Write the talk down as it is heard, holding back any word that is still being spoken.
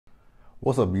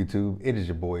What's up, YouTube? It is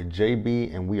your boy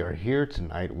JB, and we are here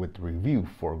tonight with the review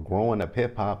for Growing Up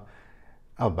Hip Hop.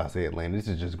 I was about to say Atlanta. This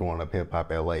is just Growing Up Hip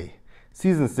Hop LA.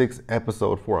 Season 6,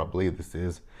 Episode 4, I believe this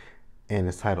is. And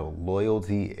it's titled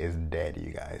Loyalty is Dead,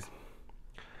 you guys.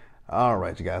 All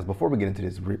right, you guys. Before we get into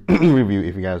this review,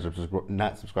 if you guys are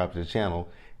not subscribed to the channel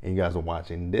and you guys are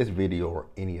watching this video or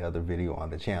any other video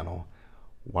on the channel,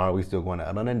 why are we still going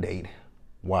out on a date?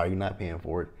 Why are you not paying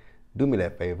for it? Do me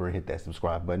that favor and hit that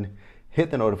subscribe button. Hit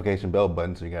the notification bell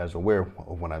button so you guys are aware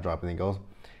of when I drop anything goes.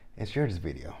 And share this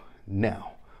video.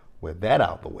 Now, with that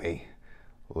out the way,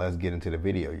 let's get into the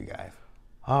video, you guys.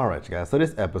 All right, you guys. So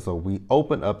this episode, we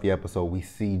open up the episode. We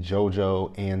see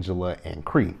JoJo, Angela, and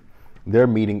Cree. They're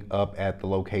meeting up at the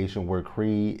location where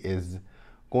Cree is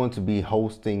going to be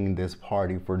hosting this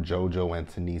party for JoJo and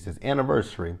Tanice's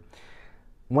anniversary.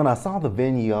 When I saw the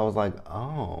venue, I was like,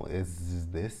 oh, is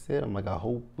this it? I'm like, I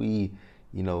hope we,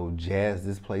 jazz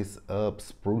this place up,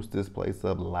 spruce this place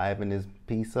up, liven this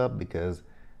piece up, because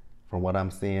from what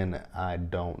I'm seeing, I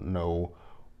don't know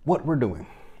what we're doing.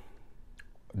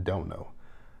 Don't know.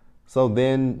 So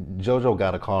then JoJo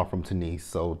got a call from Tanice,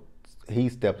 so he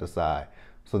stepped aside.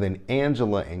 So then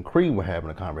Angela and Cree were having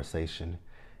a conversation,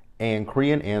 and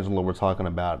Cree and Angela were talking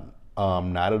about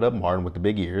Knotted Up Martin with the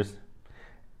big ears,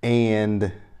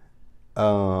 and who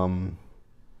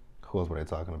else were they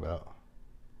talking about?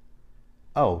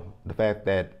 Oh, the fact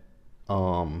that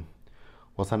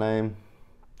what's her name?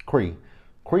 Cree.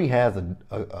 Cree has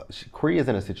Cree is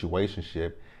in a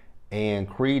situationship, and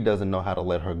Cree doesn't know how to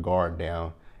let her guard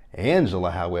down.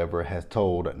 Angela, however, has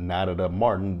told Knotted Up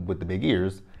Martin with the big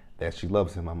ears that she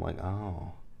loves him. I'm like,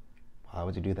 oh, why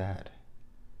would you do that?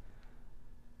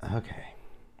 Okay.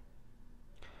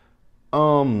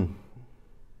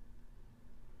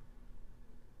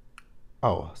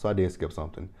 Oh, so I did skip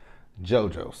something.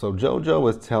 JoJo. So JoJo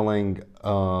is telling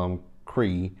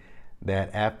Cree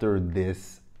that after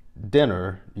this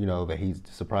dinner, that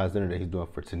surprise dinner that he's doing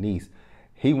for Tanice,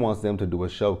 he wants them to do a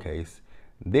showcase.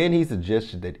 Then he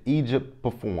suggested that Egypt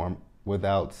perform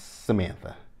without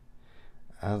Samantha.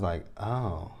 I was like,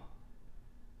 oh,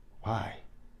 why?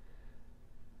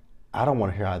 I don't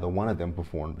want to hear either one of them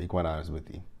perform, to be quite honest with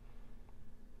you.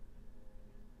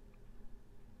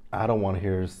 I don't want to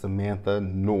hear Samantha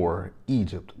nor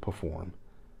Egypt perform.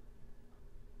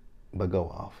 But go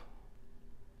off.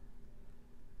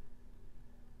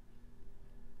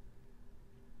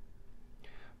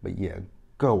 But yeah,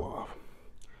 go off.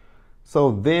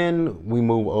 So then we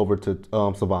move over to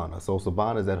Savannah. So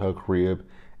Savannah's at her crib,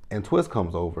 and Twist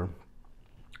comes over.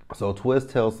 So Twist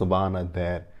tells Savannah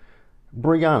that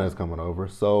Brianna is coming over.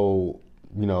 So,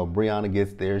 Brianna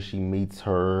gets there, she meets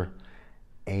her,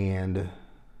 and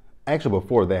actually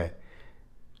before that,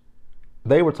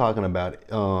 they were talking about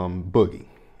Boogie.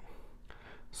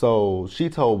 So she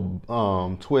told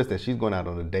Twist that she's going out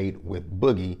on a date with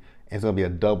Boogie, and it's going to be a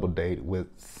double date with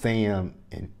Sam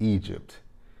and Egypt.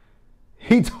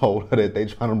 He told her that they're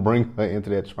trying to bring her into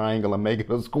that triangle and make it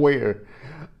a square.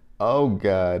 Oh,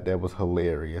 God, that was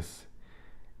hilarious.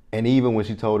 And even when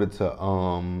she told it to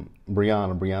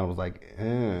Brianna was like,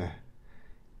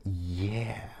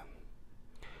 yeah.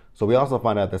 So we also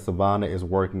find out that Savannah is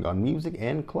working on music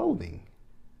and clothing.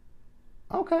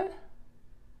 Okay.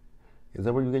 Is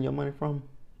that where you're getting your money from?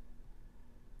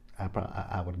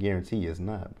 I would guarantee it's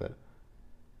not, but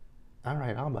all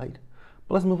right, I'll bite.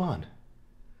 But let's move on.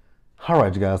 All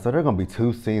right, you guys, so there are going to be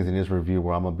two scenes in this review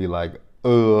where I'm going to be like,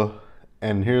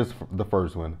 and here's the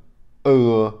first one.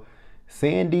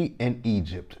 Sandy and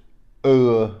Egypt.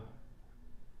 God.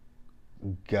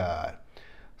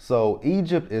 So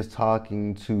Egypt is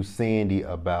talking to Sandy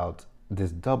about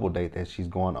this double date that she's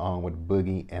going on with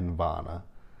Boogie and Vanna.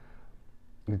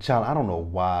 Child, I don't know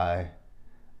why.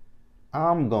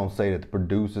 I'm going to say that the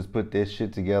producers put this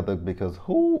shit together because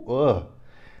who?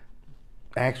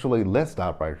 Actually, let's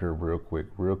stop right here real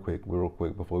quick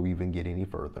before we even get any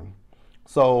further.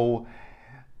 So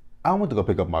I went to go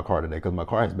pick up my car today because my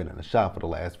car has been in the shop for the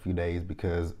last few days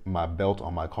because my belt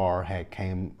on my car had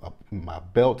come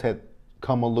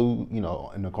loose,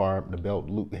 in the car, the belt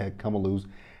had come loose,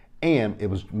 and it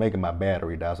was making my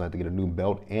battery die, so I had to get a new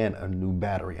belt and a new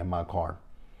battery in my car.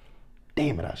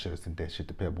 Damn it, I should have sent that shit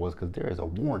to Pep Boys because there is a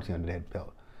warranty under that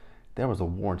belt. There was a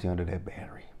warranty under that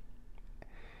battery.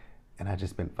 And I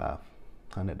just spent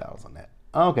 $500 on that.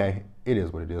 Okay, it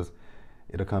is what it is.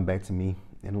 It'll come back to me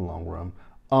in the long run.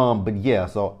 But yeah,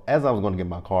 so as I was going to get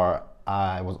my car,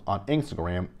 I was on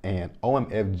Instagram, and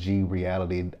OMFG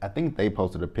Reality, I think they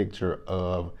posted a picture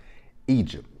of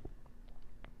Egypt.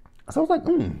 So I was like,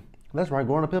 that's right,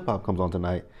 Growing Up Hip Hop comes on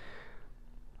tonight.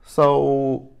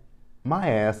 So my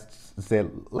ass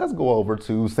said, let's go over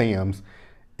to Sam's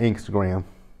Instagram.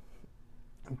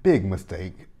 Big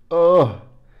mistake. Ugh.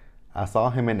 I saw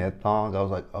him in that thong. I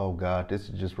was like, oh God, this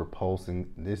is just repulsing.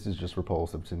 This is just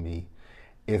repulsive to me.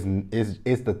 It's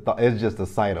just the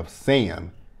sight of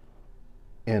Sam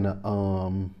in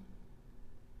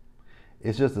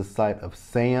it's just the sight of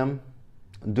Sam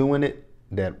doing it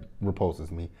that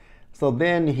repulses me. So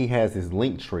then he has his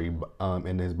link tree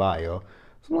in his bio.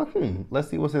 So I'm like, let's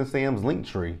see what's in Sam's link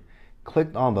tree.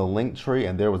 Clicked on the link tree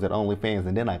and there was that OnlyFans,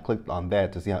 and then I clicked on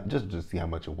that to see how just to see how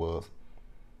much it was.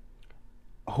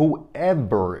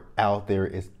 Whoever out there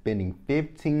is spending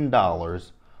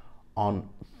 $15 on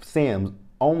Sam's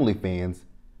OnlyFans,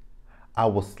 I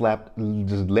will slap.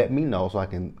 Just let me know so I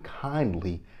can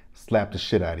kindly slap the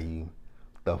shit out of you.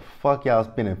 The fuck y'all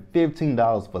spending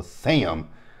 $15 for Sam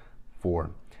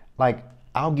for? Like,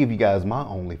 I'll give you guys my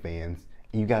OnlyFans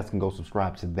and you guys can go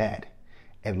subscribe to that.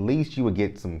 At least you would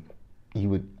get some.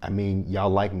 I mean, y'all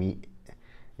like me.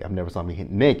 Y'all never saw me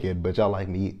naked, but y'all like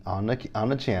me on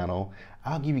the channel.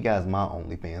 I'll give you guys my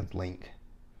OnlyFans link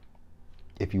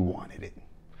if you wanted it.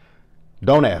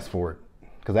 Don't ask for it,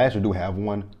 because I actually do have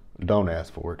one. Don't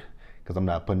ask for it, because I'm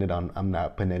not putting it on. I'm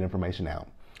not putting that information out.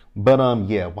 But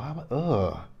yeah,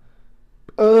 why?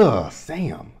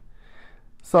 Sam.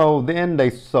 So then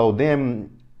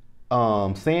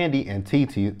Sandy and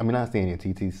TT. I mean, not Sandy and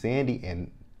TT. Sandy and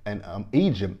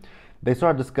Egypt. They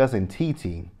started discussing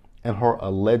TT and her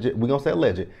alleged. We're gonna say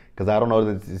alleged because I don't know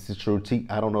that this is true.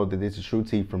 I don't know that this is true.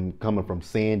 From coming from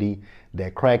Sandy,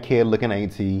 that crackhead looking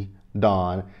auntie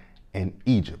Dawn, and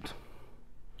Egypt.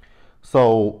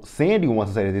 So Sandy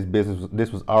wants to say that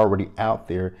this was already out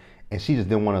there, and she just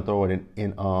didn't want to throw it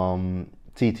in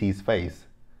TT's face.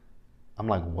 I'm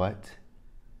like, what?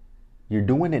 You're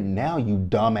doing it now, you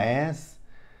dumbass.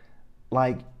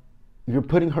 Like, you're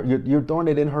throwing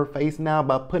it in her face now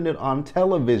by putting it on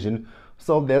television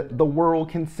so that the world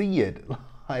can see it.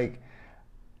 Like,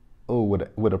 oh,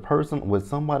 with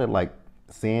somebody like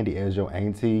Sandy as your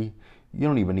auntie, you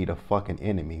don't even need a fucking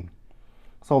enemy.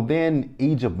 So then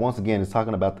Egypt once again is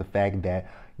talking about the fact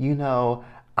that,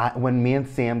 when me and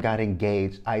Sam got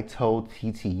engaged, I told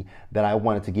TT that I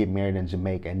wanted to get married in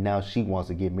Jamaica, and now she wants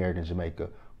to get married in Jamaica.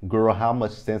 Girl, how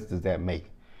much sense does that make?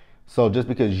 So just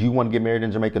because you want to get married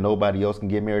in Jamaica, nobody else can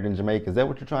get married in Jamaica? Is that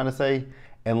what you're trying to say?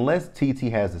 Unless TT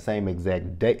has the same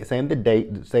exact date, save the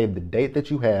date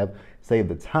that you have, save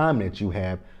the time that you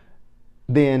have,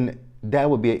 then that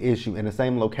would be an issue in the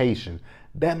same location.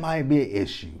 That might be an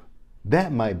issue.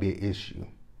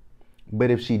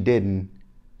 But if she didn't,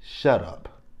 shut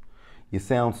up. You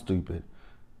sound stupid.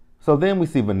 So then we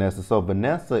see Vanessa. So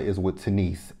Vanessa is with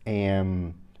Denise,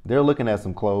 and they're looking at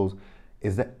some clothes.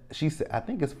 She said, I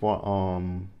think it's for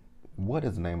what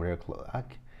is the name of their clothes?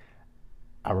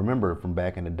 I remember it from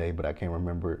back in the day, but I can't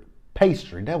remember.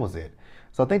 Pastry, that was it.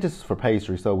 So I think this is for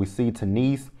pastry. So we see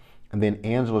Denise, and then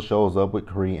Angela shows up with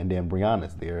Cree, and then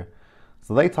Brianna's there.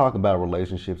 So they talk about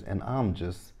relationships, and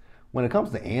when it comes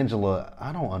to Angela,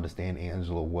 I don't understand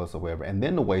Angela whatsoever. And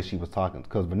then the way she was talking,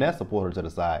 because Vanessa pulled her to the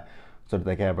side so that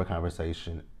they could have a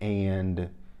conversation, and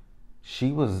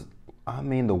she was,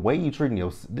 the way you treating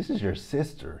this is your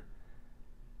sister.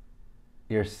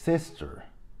 Your sister.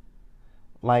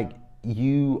 Like,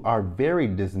 you are very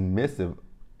dismissive.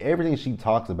 Everything she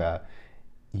talks about,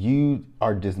 you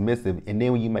are dismissive. And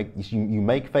then when you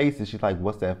make faces, she's like,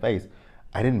 what's that face?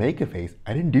 I didn't make a face.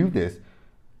 I didn't do this.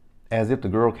 As if the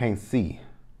girl can't see.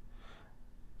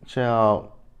 Child,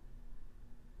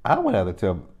 I would have to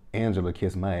tell Angela to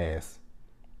kiss my ass.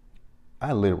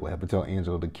 I literally have to tell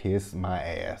Angela to kiss my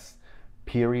ass.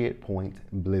 Period, point,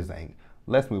 blizzang.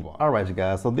 Let's move on. All right, you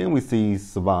guys. So then we see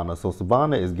Savannah. So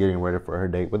Savannah is getting ready for her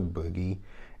date with Boogie.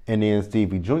 And then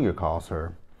Stevie Jr. calls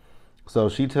her. So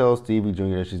she tells Stevie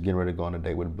Jr. that she's getting ready to go on a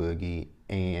date with Boogie.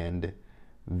 And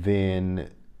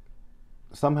then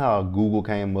somehow Google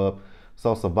came up.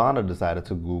 So Savannah decided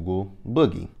to Google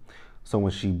Boogie. So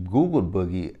when she Googled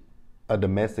Boogie, a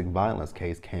domestic violence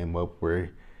case came up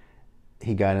where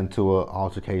he got into an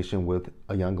altercation with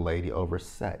a young lady over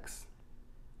sex.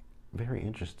 Very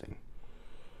interesting.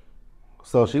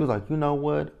 So she was like, you know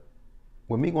what?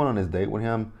 With me going on this date with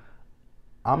him,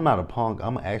 I'm not a punk.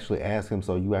 I'm going to actually ask him,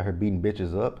 so you out here beating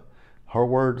bitches up? Her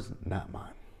words, not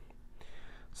mine.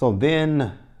 So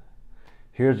then,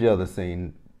 here's the other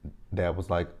scene that was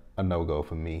like a no-go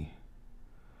for me.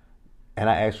 And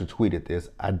I actually tweeted this.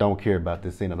 I don't care about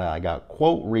this scene. And I got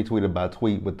quote retweeted by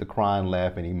tweet with the crying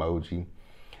laughing emoji.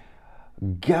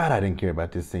 God, I didn't care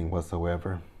about this scene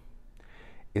whatsoever.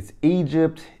 It's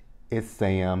Egypt, it's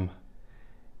Sam,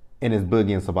 and it's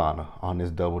Boogie and Savannah on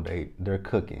this double date. They're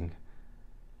cooking.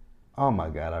 Oh my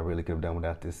God, I really could have done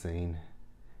without this scene.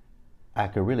 I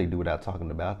could really do without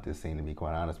talking about this scene, to be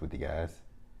quite honest with you guys.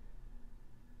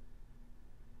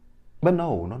 But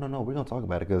no, no, no, no. We're gonna talk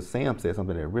about it because Sam said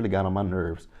something that really got on my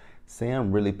nerves.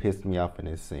 Sam really pissed me off in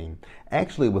this scene.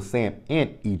 Actually, it was Sam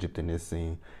and Egypt in this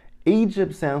scene.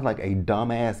 Egypt sounds like a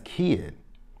dumbass kid.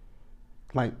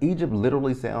 Like Egypt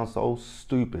literally sounds so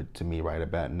stupid to me right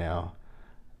about now.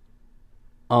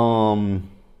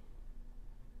 Um,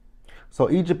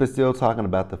 so Egypt is still talking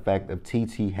about the fact of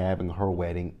TT having her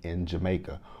wedding in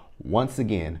Jamaica. Once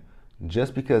again,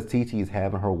 just because TT is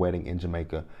having her wedding in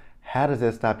Jamaica, how does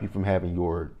that stop you from having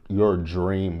your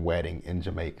dream wedding in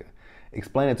Jamaica?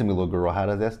 Explain it to me, little girl. How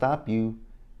does that stop you?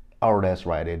 Oh, that's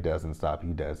right. It doesn't stop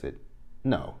you, does it?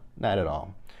 No, not at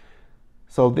all.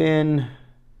 So then,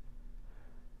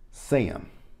 Sam.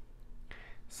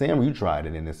 Sam, you tried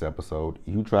it in this episode.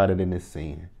 You tried it in this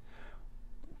scene.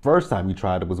 First time you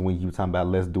tried it was when you were talking about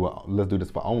let's do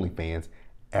this for OnlyFans.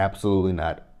 Absolutely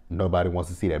not. Nobody wants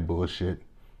to see that bullshit.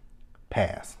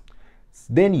 Pass.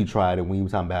 Then you tried it when you were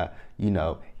talking about,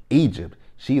 Egypt.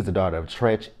 She's the daughter of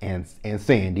Tretch and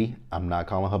Sandy. I'm not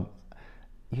calling her.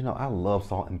 I love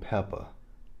Salt and Pepper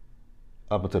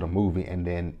up until the movie, and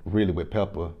then really with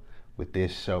Pepper with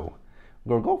this show.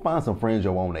 Girl, go find some friends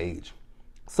your own age.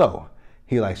 So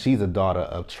she's a daughter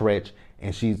of Tretch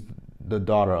and she's the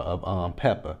daughter of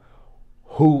Pepper.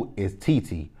 Who is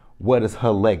TT? What is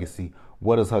her legacy?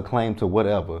 What is her claim to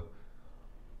whatever?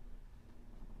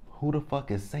 Who the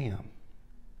fuck is Sam?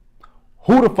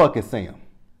 Who the fuck is Sam?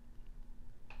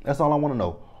 That's all I want to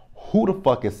know. Who the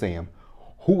fuck is Sam?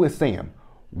 Who is Sam?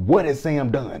 What has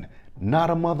Sam done? Not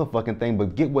a motherfucking thing,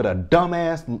 but get with a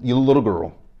dumbass little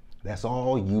girl. That's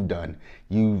all you've done.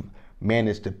 You've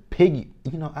managed to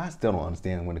I still don't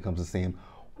understand when it comes to Sam.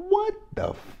 What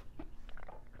the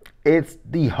It's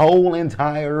the whole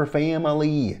entire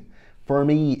family. For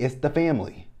me, it's the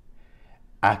family.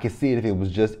 I could see it if it was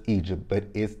just Egypt, but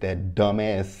it's that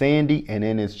dumbass Sandy and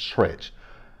then it's Tretch.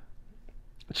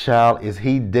 Child, is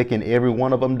he dicking every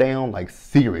one of them down? Like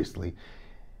seriously,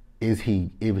 is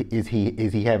he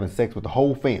having sex with the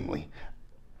whole family?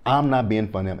 I'm not being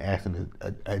funny. I'm asking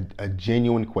a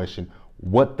genuine question.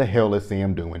 What the hell is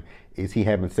Sam doing? Is he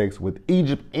having sex with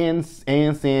Egypt and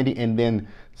Sandy and then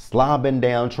slobbing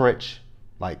down Tretch?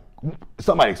 Like,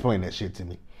 somebody explain that shit to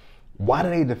me. Why do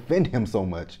they defend him so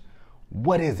much?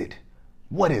 What is it?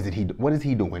 What is he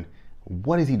doing?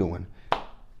 What is he doing?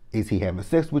 Is he having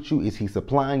sex with you? Is he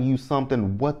supplying you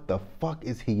something? What the fuck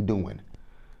is he doing?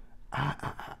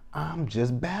 I'm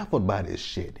just baffled by this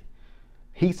shit.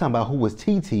 He's talking about who is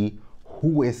TT,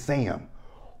 who is Sam?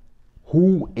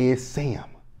 Who is Sam?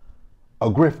 A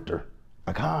grifter,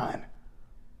 a con,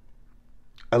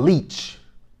 a leech,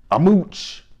 a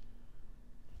mooch.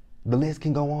 The list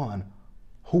can go on.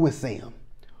 Who is Sam?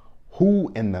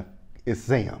 Who in the is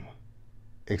Sam?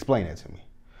 Explain that to me.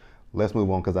 Let's move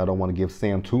on because I don't want to give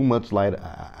Sam too much light.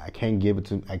 I can't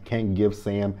give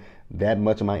Sam that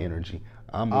much of my energy.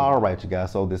 All right, you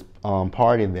guys. So this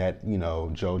party that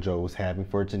JoJo was having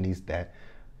for Janice that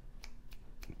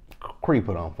Cree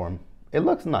put on for him. It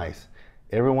looks nice.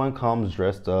 Everyone comes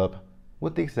dressed up,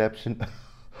 with the exception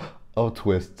of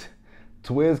Twist.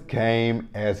 Twist came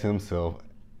as himself.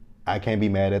 I can't be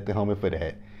mad at the homie for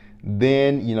that.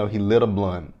 Then he lit a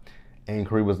blunt. And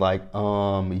Cree was like,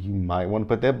 you might want to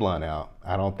put that blunt out.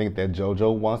 I don't think that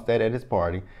JoJo wants that at his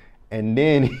party. And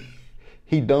then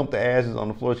he dumped the ashes on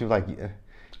the floor. She was like, yeah,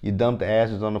 you dumped the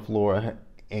ashes on the floor.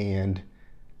 And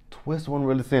Twist wasn't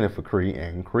really seeing it for Cree.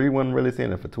 And Cree wasn't really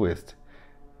seeing it for Twist.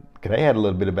 Because they had a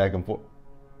little bit of back and forth.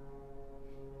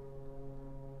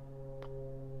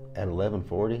 At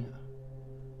 11:40,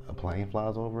 a plane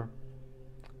flies over.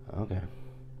 Okay.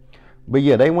 But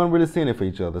yeah, they weren't really seeing it for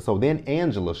each other. So then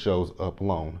Angela shows up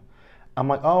alone. I'm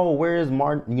like, oh, where is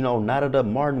Martin? Knotted up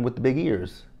Martin with the big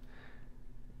ears.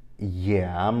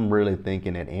 Yeah, I'm really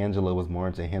thinking that Angela was more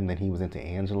into him than he was into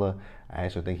Angela. I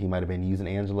actually think he might have been using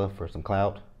Angela for some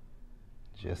clout.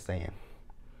 Just saying.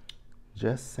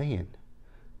 Just saying.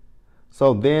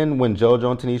 So then when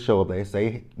JoJo and Tanice show up, they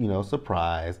say,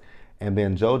 surprise. And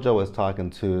then JoJo is talking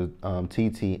to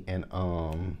TT and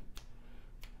God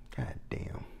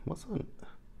damn. What's on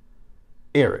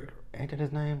Eric? Ain't that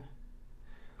his name?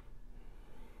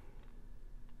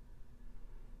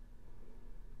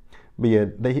 But yeah,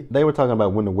 they were talking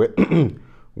about when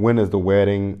when is the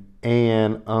wedding,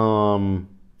 and yeah,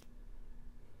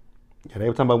 they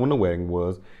were talking about when the wedding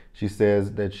was. She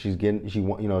says that she's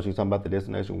talking about the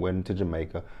destination wedding to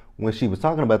Jamaica. When she was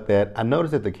talking about that, I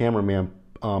noticed that the cameraman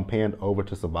panned over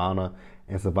to Savannah,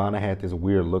 and Savannah had this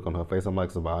weird look on her face. I'm like,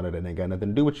 Savannah, that ain't got nothing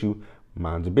to do with you.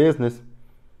 Mind your business.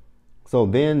 So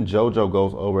then JoJo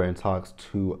goes over and talks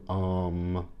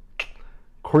to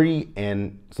Cree,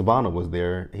 and Savannah was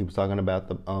there. He was talking about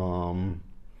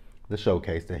the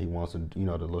showcase that he wants to, the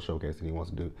little showcase that he wants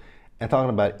to do, and talking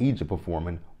about Egypt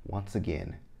performing once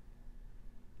again.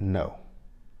 No,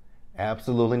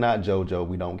 absolutely not, JoJo.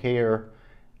 We don't care.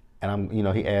 And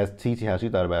he asked TT how she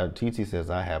thought about it. TT says,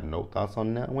 I have no thoughts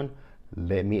on that one.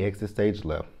 Let me exit stage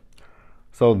left.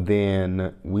 So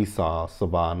then we saw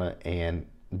Savannah and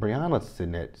Brianna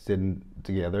sitting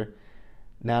together.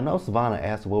 Now I know Savannah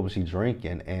asked her what was she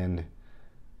drinking, and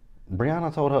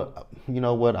Brianna told her, you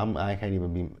know what, I can't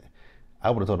even be. I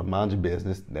would have told her, mind your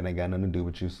business. That ain't got nothing to do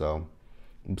with you. So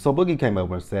Boogie came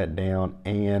over and sat down,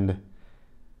 and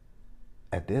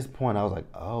at this point I was like,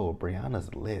 oh,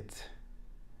 Brianna's lit.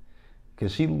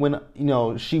 Because she went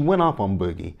off on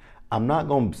Boogie. I'm not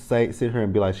going to sit here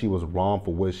and be like she was wrong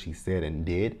for what she said and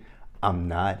did. I'm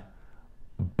not.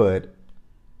 But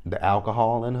the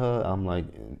alcohol in her, I'm like,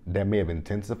 that may have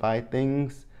intensified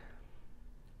things.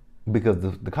 Because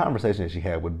the conversation that she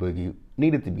had with Boogie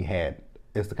needed to be had.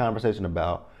 It's the conversation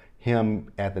about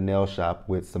him at the nail shop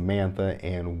with Samantha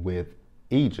and with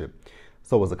Egypt.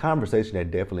 So it was a conversation that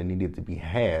definitely needed to be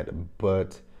had.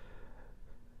 But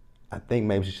I think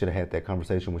maybe she should have had that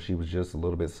conversation when she was just a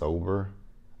little bit sober.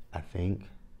 I think,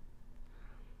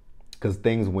 because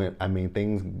things went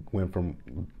from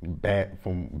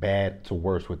bad to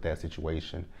worse with that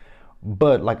situation.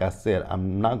 But like I said,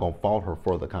 I'm not gonna fault her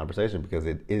for the conversation because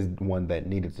it is one that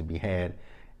needed to be had,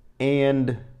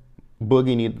 and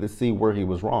Boogie needed to see where he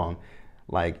was wrong.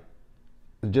 Like,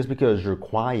 just because you're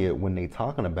quiet when they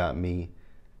talking about me,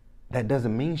 that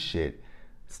doesn't mean shit.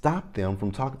 Stop them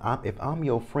from talking. If I'm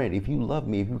your friend, if you love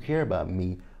me, if you care about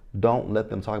me, don't let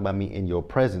them talk about me in your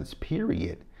presence,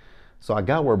 period. So I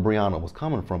got where Brianna was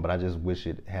coming from, but I just wish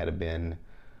it had been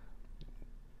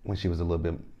when she was a little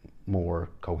bit more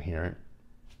coherent.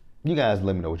 You guys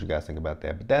let me know what you guys think about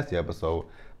that. But that's the episode.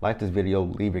 Like this video,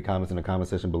 leave your comments in the comment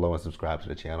section below, and subscribe to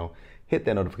the channel. Hit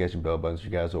that notification bell button so you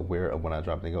guys are aware of when I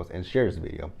drop anything else, and share this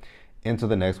video. Until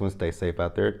the next one, stay safe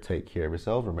out there. Take care of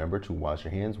yourselves. Remember to wash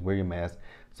your hands, wear your mask,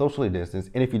 socially distance.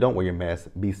 And if you don't wear your mask,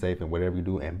 be safe in whatever you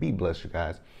do, and be blessed, you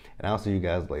guys. And I'll see you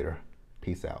guys later.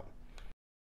 Peace out.